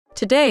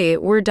Today,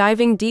 we're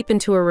diving deep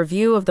into a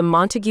review of the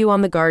Montague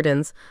on the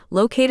Gardens,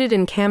 located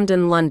in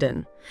Camden,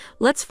 London.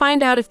 Let's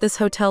find out if this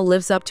hotel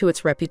lives up to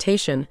its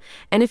reputation,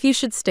 and if you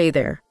should stay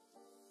there.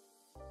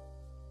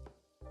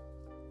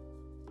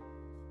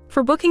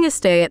 For booking a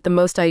stay at the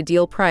most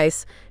ideal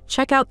price,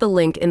 check out the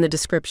link in the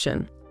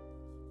description.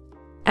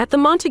 At the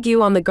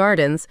Montague on the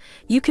Gardens,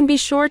 you can be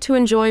sure to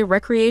enjoy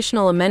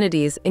recreational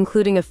amenities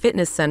including a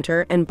fitness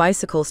center and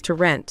bicycles to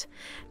rent.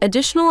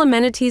 Additional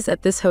amenities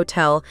at this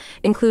hotel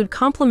include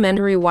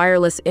complimentary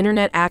wireless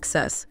internet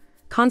access,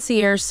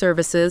 concierge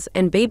services,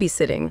 and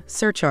babysitting,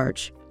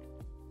 surcharge.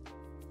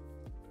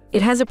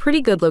 It has a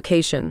pretty good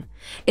location.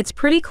 It's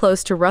pretty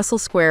close to Russell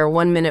Square,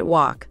 1-minute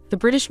walk, the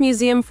British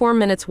Museum 4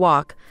 minutes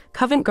walk,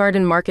 Covent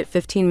Garden Market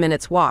 15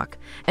 minutes walk,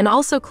 and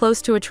also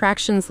close to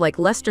attractions like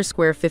Leicester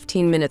Square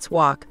 15 minutes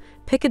walk,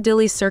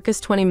 Piccadilly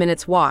Circus 20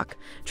 minutes walk,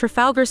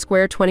 Trafalgar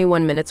Square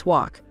 21 minutes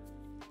walk.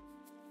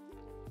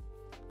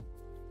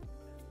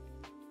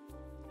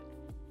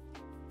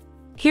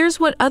 Here's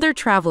what other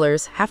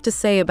travelers have to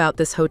say about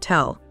this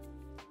hotel.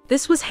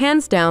 This was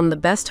hands down the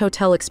best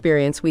hotel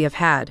experience we have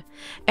had.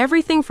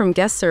 Everything from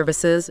guest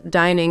services,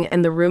 dining,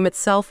 and the room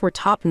itself were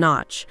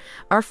top-notch.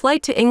 Our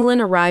flight to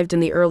England arrived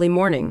in the early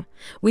morning.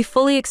 We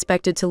fully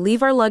expected to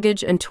leave our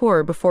luggage and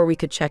tour before we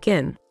could check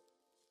in.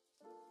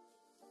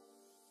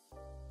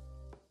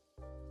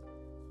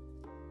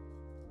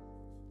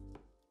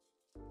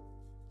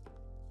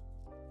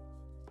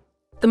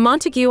 The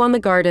Montague on the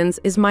Gardens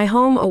is my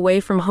home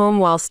away from home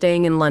while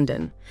staying in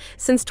London.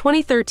 Since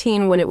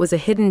 2013, when it was a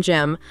hidden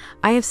gem,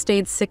 I have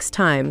stayed 6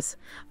 times.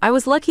 I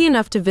was lucky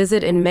enough to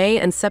visit in May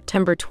and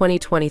September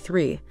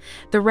 2023.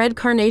 The Red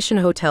Carnation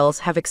hotels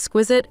have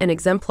exquisite and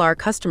exemplar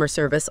customer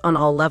service on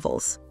all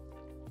levels.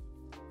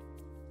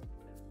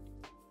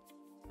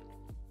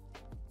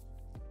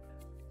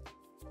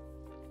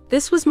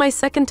 This was my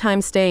second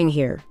time staying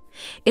here.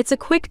 It's a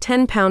quick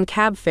 £10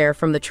 cab fare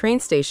from the train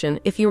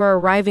station if you are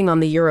arriving on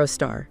the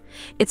Eurostar.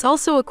 It's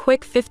also a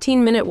quick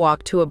 15-minute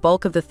walk to a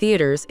bulk of the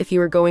theaters if you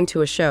are going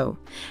to a show.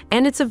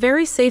 And it's a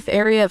very safe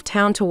area of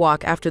town to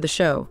walk after the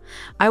show.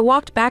 I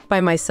walked back by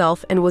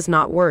myself and was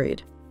not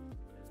worried.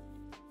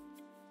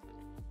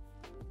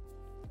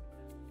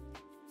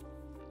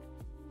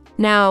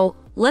 Now,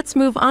 let's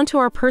move on to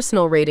our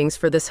personal ratings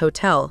for this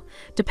hotel,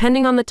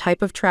 depending on the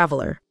type of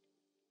traveler.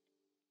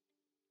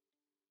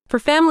 For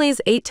families,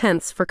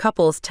 8/10, for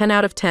couples, 10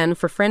 out of 10,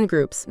 for friend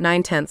groups,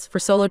 9/10, for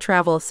solo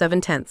travel,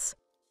 7/10.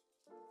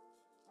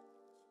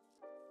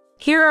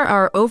 Here are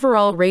our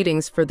overall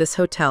ratings for this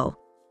hotel.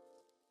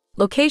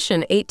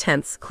 Location,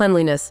 8/10,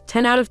 cleanliness,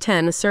 10 out of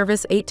 10,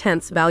 service,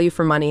 8/10, value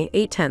for money,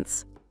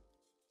 8/10.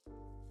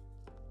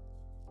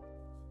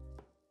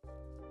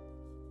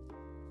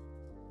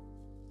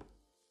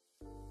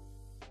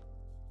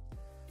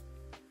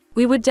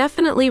 We would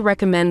definitely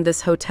recommend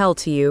this hotel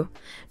to you,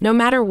 no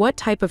matter what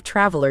type of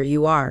traveler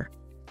you are.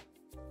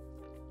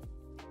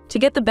 To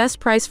get the best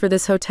price for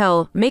this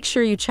hotel, make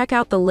sure you check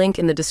out the link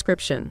in the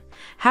description.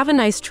 Have a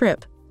nice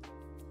trip.